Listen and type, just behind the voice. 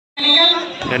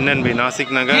NNB NASIK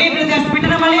NAGAR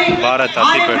BHARATH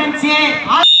ATHIPET.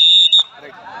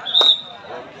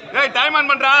 Hey, time on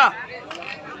பண்றா.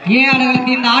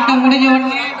 ஆடுகளத்தில் இந்த ஆட்டம் முடிஞ்ச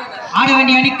உடனே ஆட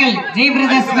வேண்டிய அணிகள் ஜெய்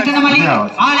பிரதர்ஸ் விட்டனமலி,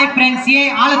 ஆலை பிரெண்ட்ஸ் ஏ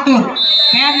ஆலத்தூர்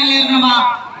பேனல்ல இருக்கணுமா.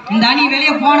 இந்த அணி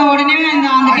வெளியே போன உடனே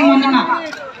அந்த டீம் வந்துடணும்.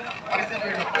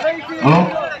 ஹலோ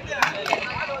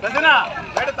ரசனா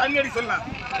வேட தண்ணி அடி சொல்லலாம்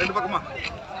ரெண்டு பக்கமா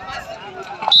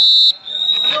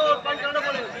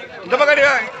இந்த பக்கடி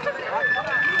வா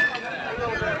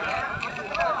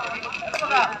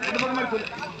இந்த பக்கமா சொல்லு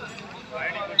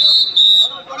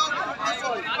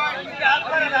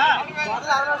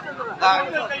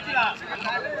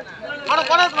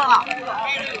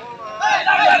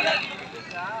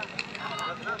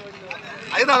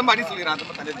ஐயா நம்ம அடி சொல்லிறேன் அந்த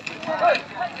பக்கம்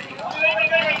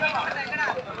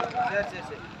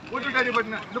ஊட்டுட்டாடி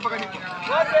பட்ன இந்த பக்கம்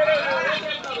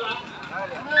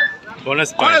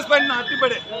போனஸ் பாயிண்ட்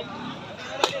அத்திப்படு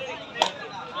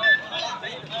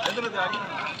எதுல அடி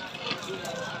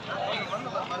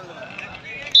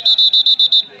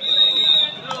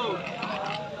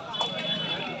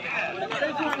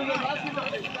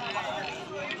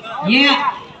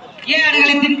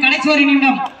ஆடுகளத்தின் கடைசி ஒரு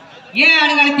நிமிடம்.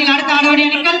 ஆடுகளத்தில் அடுத்த ஆடவேண்டிய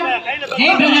அணிகள்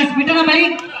ஜெய் பிரதர்ஸ் விட்டனமலி,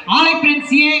 ஆலை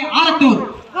பிரெண்ட்ஸ் ஏ ஆலத்தூர்.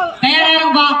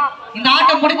 தயாராகும்பா. இந்த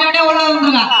ஆட்டம் முடிஞ்ச உடனே உள்ள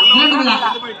வந்துருங்க.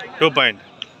 2 point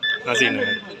NASIK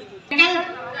NAGAR.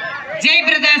 Jai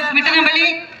brothers விட்டனமலி,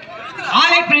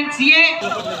 ஆலை பிரெண்ட்ஸ் ஏ.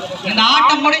 இந்த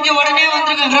ஆட்டம் முடிஞ்ச உடனே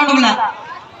வந்துருங்க கிரவுண்டுக்குள்ள.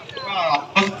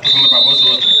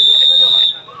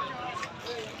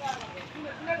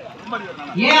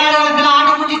 ஆடுகளத்தில்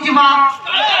ஆட்டம் முடிஞ்சிச்சுமா.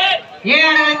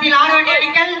 ஆடுகளத்தில் ஆட வேண்டிய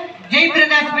அணிகள் ஜெய்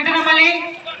பிரதர்ஸ் விட்டனமலி,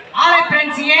 ஆலை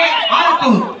பிரெண்ட்ஸ் ஏ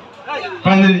ஆலத்தூர்.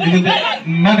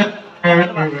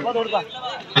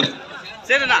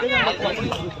 சரிடா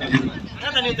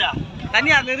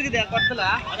தண்ணி அதுல இருக்குது பக்கத்துல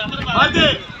பாத்து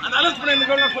அந்த அலஸ் பண்ண இந்த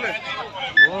கோல சொல்லு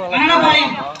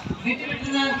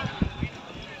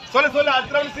சொல்லு சொல்லு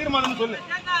அத்ரவ தீர்மானம் சொல்லு.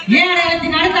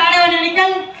 ஆடுகளத்தில் அடுத்த ஆட வேண்டிய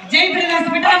அணிகள் ஜெய்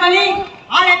பிரதர்ஸ் விட்டனமலி,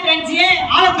 ஆலை பிரெண்ட்ஸ் ஏ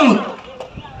ஆலத்தூர்.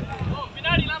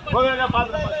 போங்க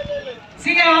பாத்து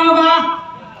சீக்கிரம் வாங்கப்பா.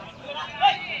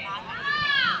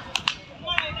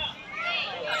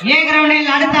 கிரவுண்டில்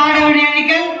அடுத்த ஆட வேண்டிய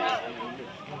அணிகள்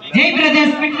ஜெய்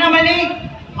பிரதர்ஸ் விட்டனமலி,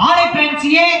 ஆலை பிரெண்ட்ஸ்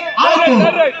ஏ ஆலத்தூர்.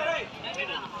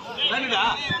 சரிடா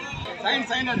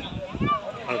சைன்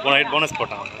அது போன ஹைட் போனஸ்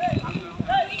போட்டாங்க.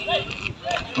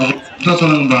 அது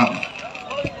சொல்லுங்கப்பா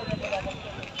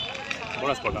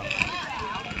போனஸ் போட்டாங்க.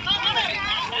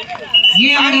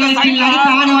 ஆடுகளத்தில் அடுத்த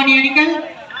ஆட வேண்டிய அணிகள்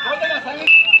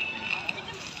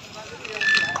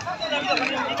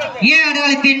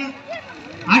ஆடுகளத்தின்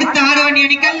அடுத்த ஆட வேண்டிய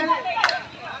அணிகள்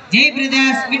ஜெய்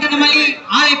பிரதர்ஸ் விட்டனமலி,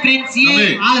 ஆலை பிரெண்ட்ஸ் ஏ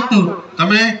ஆலத்தூர்.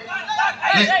 தம்பி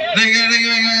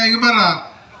இங்க பாருடா.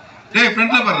 டேய்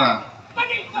ஃப்ரண்ட்ல பாருடா.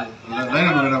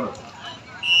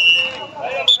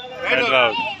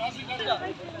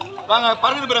 வாங்க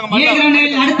பறந்து போறாங்க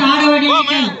கிரவுண்டில் அடுத்த ஆட வேண்டிய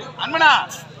அணிகள் அன்மனா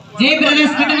ஜெய்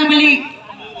பிரதர்ஸ் விட்டனமலி,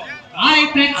 ஆலை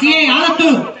பிரெண்ட்ஸ் ஏ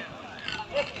ஆலத்தூர்.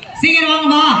 சீக்கிரம்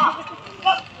வாங்கப்பா.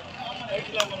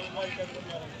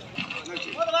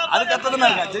 அதுக்கு அத்தனை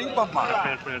ஜெயிப்பாம்மா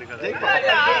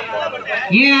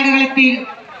ஆடுகளத்தில்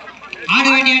ஆட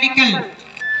வேண்டிய அணிகள்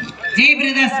ஜெய்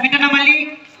பிரதர்ஸ் விட்டனமலி,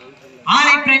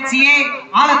 ஆலை பிரெண்ட்ஸ் ஏ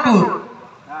ஆலத்தூர்.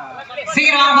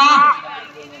 சீக்கிரம் வாங்கப்பா.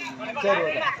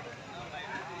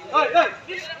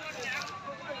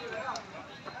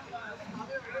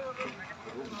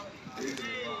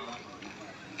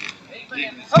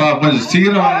 கொஞ்சம்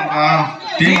சீக்கிரம் வாங்கப்பா.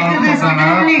 டீம்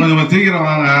கொஞ்சம் சீக்கிரம்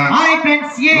வாங்க. ஆலை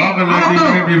பிரெண்ட்ஸ் ஏ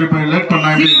லேட் பண்ணா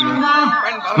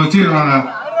கொஞ்சம் சீக்கிரம் வாங்க.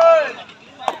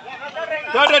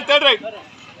 தேர்ட் ரைட்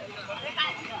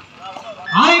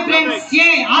ஆலை பிரெண்ட்ஸ் ஏ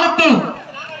ஆலத்தூர்,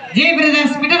 ஜெய்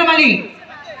பிரதர்ஸ் விட்டனமலி.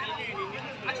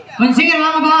 கொஞ்சம் சீக்கிரம்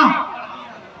வாங்கப்பா.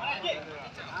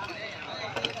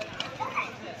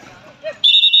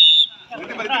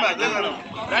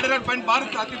 ரெட் பாயிண்ட்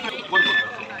பாரத் அத்திப்பெட்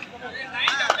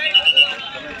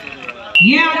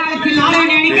ஆடுகளத்தில் ஆட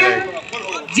வேண்டிய அணிகள்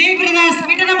ஜெய் பிரதர்ஸ்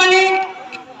விட்டனமலி,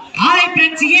 ஆலை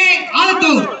பிரெண்ட்ஸ் ஏ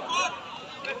ஆலத்தூர்.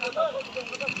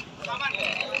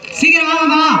 சீக்கிரம்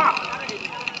வாங்கப்பா.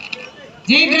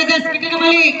 ஜெய் பிரதர்ஸ்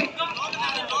விட்டனமலி,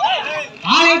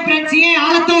 ஆலை பிரெண்ட்ஸ் ஏ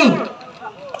ஆலத்தூர்.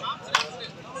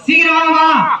 சீக்கிரம் வாங்கப்பா.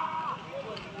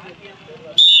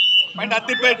 Point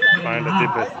அத்திப்பெட்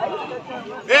ATHIPET.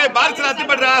 பாரத்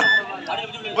அத்திப்பெட்ரா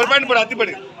ஒரு பாயிண்ட் போடு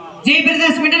அத்திப்பெட். Jai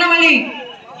brothers விட்டனமலி,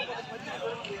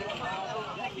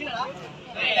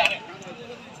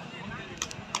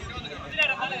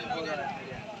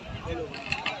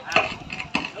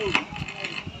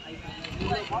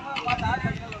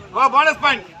 Oh, bonus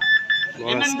point.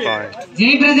 bonus point.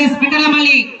 Jai brothers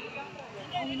பிட்டலமல்லி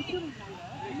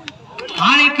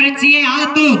ஆலை பிரச்சியை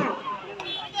ஆலத்தூர்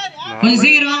கொஞ்சம்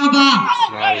சீக்கிரம் வாங்கப்பா.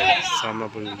 4 சம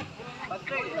புள்ளி.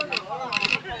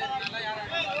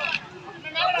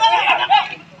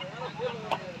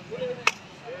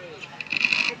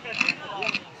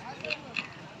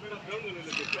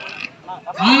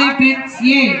 ஆலை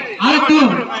பிரச்சியை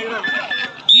ஆலத்தூர்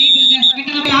ஜெய் பிரதர்ஸ்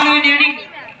பிட்டலமல்லி ஆட வேண்டிய அணி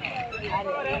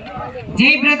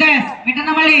ஜெய் பிரதர்ஸ்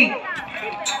பிட்டலமல்லி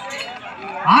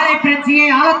ஆலை பிரச்சியை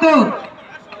ஆலத்தூர்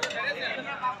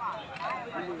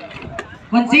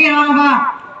கொஞ்சம் சீக்கிரம் வாங்கப்பா.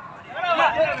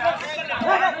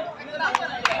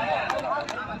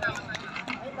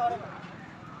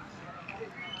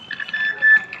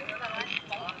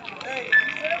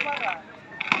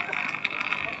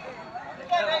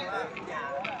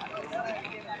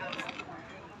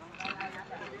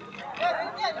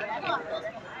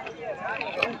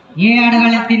 ஏ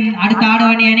ஆடுகளத்தின் அடுத்த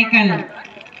ஆடுவணி அணிகள்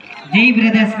ஜெய்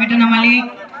பிரதர்ஸ் பிட்டனமல்லி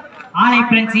ஆலை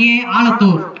பிரெஞ்சியே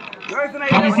ஆலத்தூர்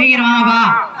கொஞ்சம் சீக்கிரம் வாங்கப்பா.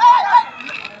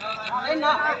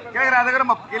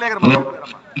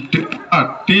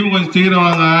 டீம் கொஞ்சம் சீக்கிரம்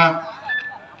வாங்க.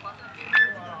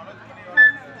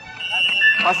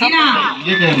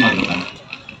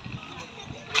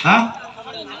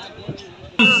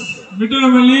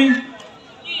 விட்டலமல்லி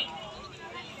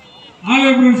ஆலை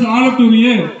பிரெஞ்ச் ஆலத்தூர்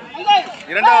ஏ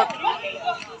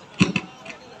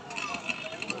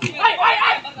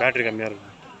பேட்டரி கம்மியா இருக்கு.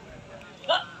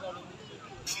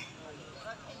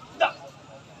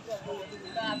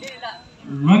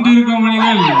 வந்திருக்கும்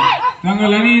அணிகள்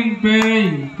தங்கள் அணியின் பெயரை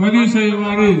பதிவு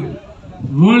செய்யுமாறு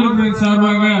வேர்ல்டு பிரெஞ்ச்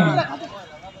சார்பாக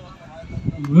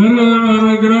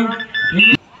வரவேற்கிறோம்.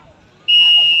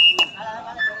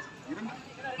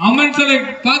 அம்மன்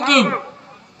செலக்ட் பாக்கம்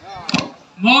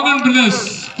மோகன் பிரதர்ஸ்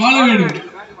பாலவேடு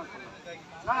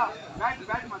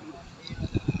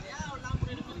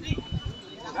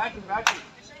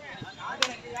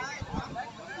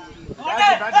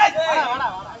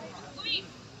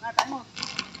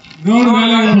ரோடு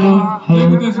வேலையாளர்களும்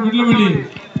விடலமல்லி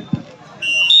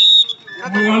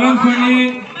அலௌன்ஸ் பண்ணி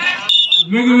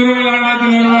வெகு விரைவில்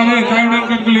ஆட்டத்தில் வருவாரு தாய்வுடன்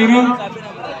கேட்டுக்கொள்கிறோம்.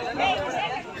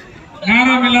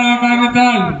 நேரம் இல்லாத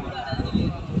காரணத்தால்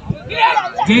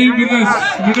ஜெய் பிரதர்ஸ்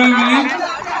விடலமல்லி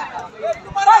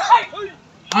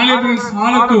ஆலை பிரதர்ஸ்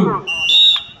ஆலத்தூர்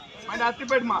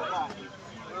ATHIPET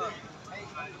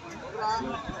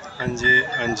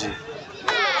 5-5.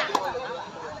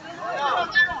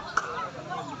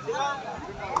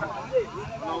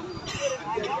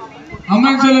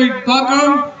 அம்மன் செலக்ட்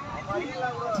பாக்கம்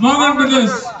மோகன்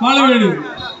பிரதர்ஸ் பாலவேடு.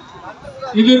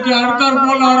 இதற்கு அடுத்தாற்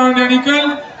போல் ஆட வேண்டிய அணிகள்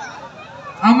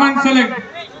அம்மன் செலக்ட்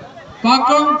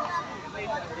பாக்கம்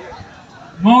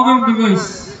மோகன்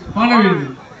பிரதர்ஸ் பாலவேடு.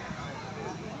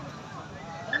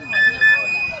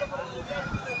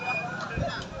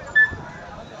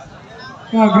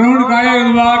 கிரவுண்ட்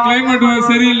காயாகுதுவா, கிளைமேட்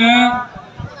சரியில்லை.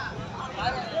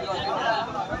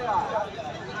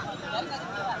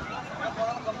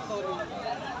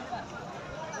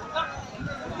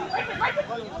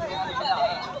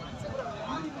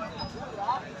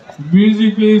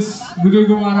 Music please, Vidya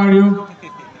Kumar audio.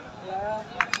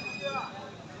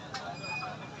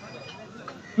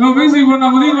 No music பண்ணா,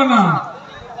 Vidya பண்ணா.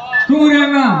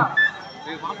 தூங்குறியா?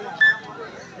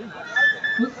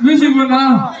 Music பண்ணா.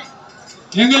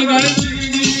 எங்களுக்கு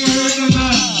அழைச்சிருக்கீங்க.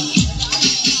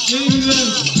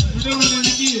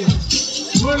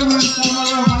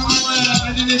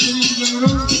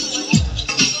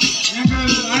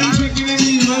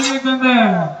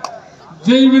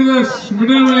 ஜெய் பிரதர்ஸ்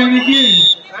விடலமல்லி அணிக்கு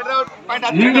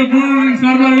எங்கள் குழுவின்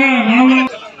சார்பாக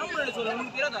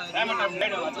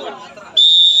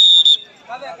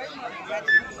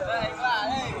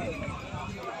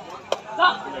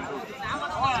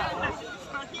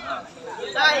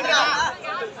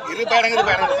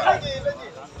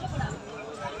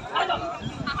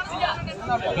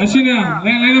அஸ்வினா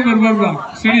லைன் நம்பர்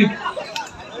சரி.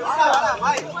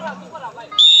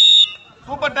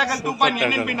 Super tackle 2 point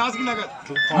NNB Nashik நகர்.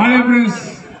 ஆலை பிரெஞ்ச்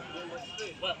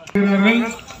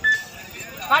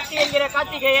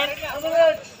கார்த்திகேயன்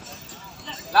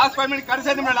லாஸ்ட் 5 மினிட் கடைசி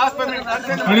நிமிடம் லாஸ்ட் 5 மினிட்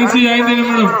கடைசி 5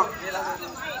 நிமிடம்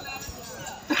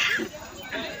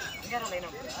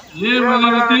ஏ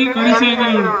மலரத்தில் கடைசி 5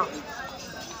 நிமிடம்.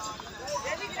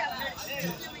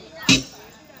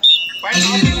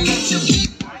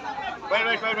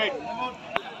 Wait.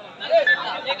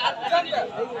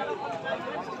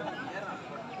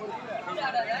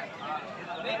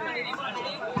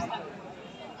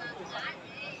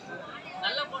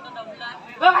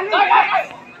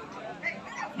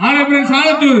 ஆலை பிரெஞ்ச்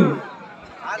ஆலத்தூர்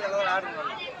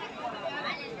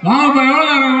வாங்கப்பா,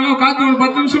 எவ்வளவு நேரம் காத்து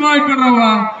 10 நிமிஷமா வெயிட் பண்றாப்பா.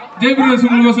 ஜெய் பிரதர்ஸ்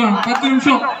உங்களுக்கோசம் 10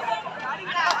 நிமிஷம்.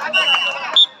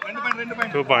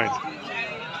 2 பாயிண்ட்.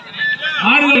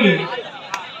 ஆடுகள்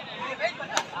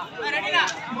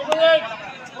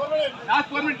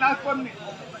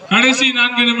கடைசி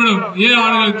 4 நிமிடம் ஏ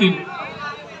ஆடுகளத்தில்.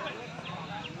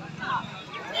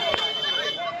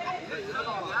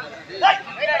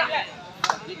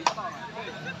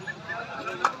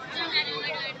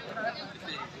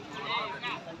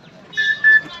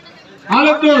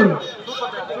 ஆலத்தூர்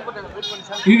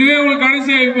இதுவே உங்களுக்கு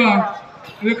கடைசி ஆயிப்பா.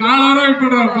 இது காலாரம் வெயிட்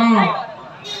பண்றா பாவம்.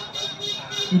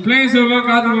 பிளேயர்ஸ் எல்லாம்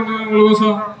காத்து கொண்டு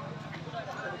உங்களுக்கோசம்.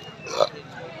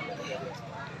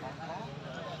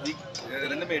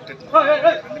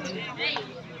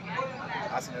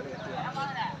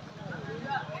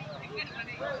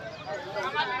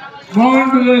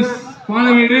 மோகன் பிரதர்ஸ்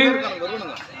பாலவீடு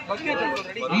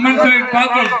அம்மன் சைட்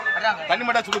பாக்கம். தண்ணி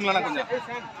மட்டும் சுடுங்களா கொஞ்சம்.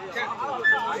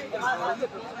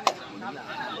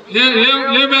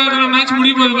 ஏ பேர் மேட்ச்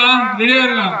முடிய போகுதுப்பா. ரெடியா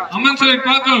இருங்க. அம்மன் சைட்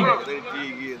பாக்கம்.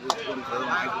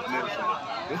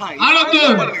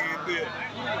 ஆலத்தூர்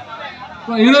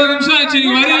 20 நிமிஷம் ஆச்சு,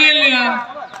 நீங்க வரவே இல்லையா?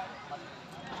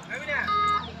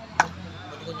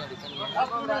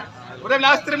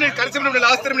 லாஸ்ட் 3 மினிட் கடைசி minute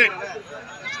last 3 minute.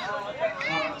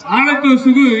 Alathur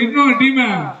Sukhu இன்னொரு டீம்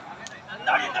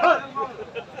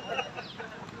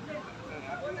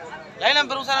லைன்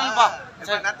நம்பர் உசாரன்ப்பா.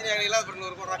 சரி நாத்தினி அங்க இல்லாத பண்ண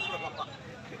ஒரு ராக் பண்ணப்பா.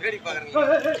 ரெடி பாக்குறீங்க.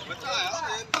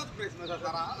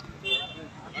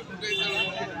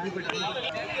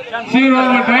 சீரோ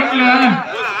டைம்ல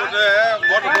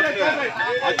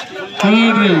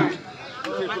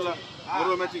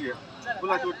ஒரு மேட்ச்க்கு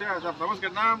ஃபுல்லா சுட்டு சார் பிரமோஸ்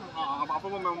கேட்டா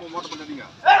அப்பப்போ மோட்ட பண்ணீங்க.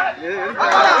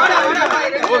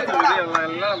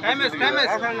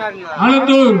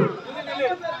 ஆலத்தூர்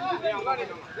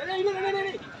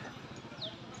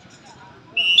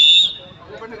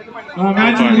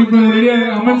மேட்ச் முடிப்பு ரெடியா.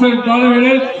 அம்மன் சைட்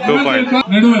பாலவீடு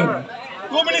நடுவர்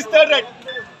 2 minutes third right.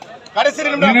 கடைசி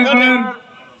நிமிடம்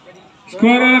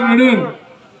ஸ்கோரர் நடுவர்.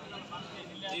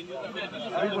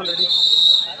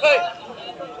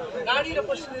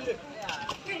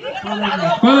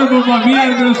 ஸ்கோரர் போப்பா. வீரர்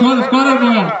இருக்கிற ஸ்கோரர்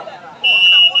போங்க.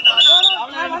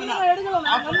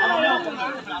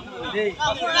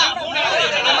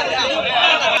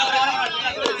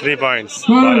 Three points.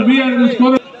 ஸ்கோரர் வீரர் இருக்கிற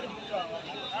ஸ்கோரர்.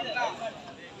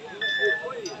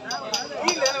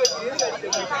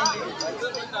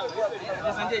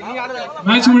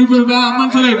 மேட்ச் முடிப்பு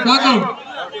அம்மன் சைட் பாக்கம்.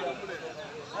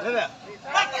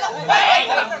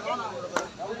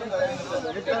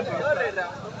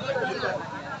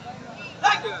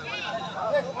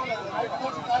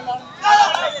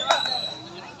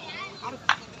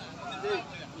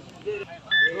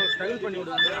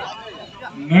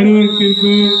 நடுவர்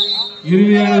தீர்ப்பு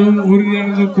இறுதியானதும்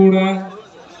உறுதியானதும் கூட.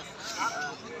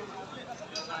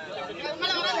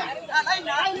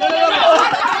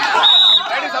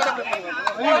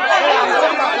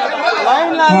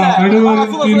 நடுவர்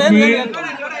தீர்ப்பு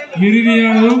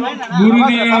இறுதியானதும்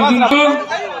உறுதியானதும்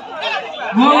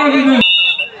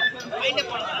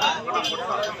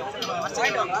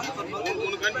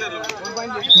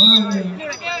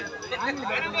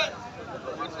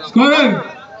scorer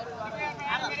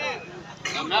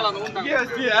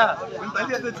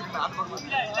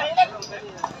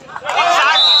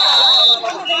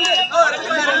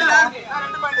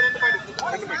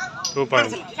Two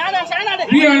points.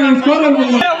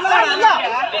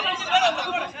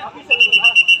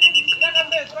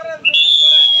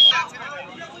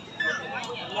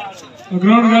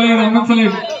 ground gallery Aman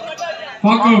Salib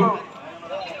Pakku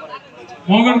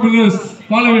Morgan Brothers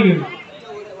பாலவீடு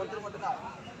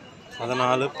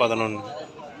 14-11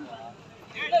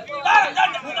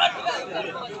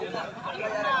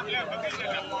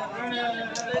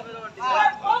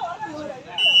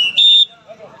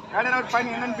 Added out fine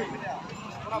NNB.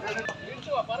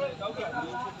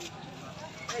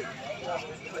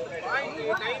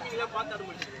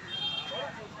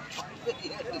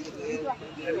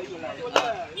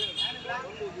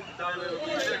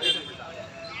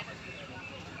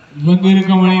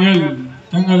 வந்திருக்கும் அணிகள்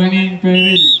தங்கள் அணியின்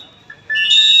பெயரில்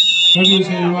பதிவு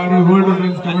செய்வார்கள்.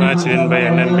 match win by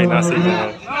NNB NASIK.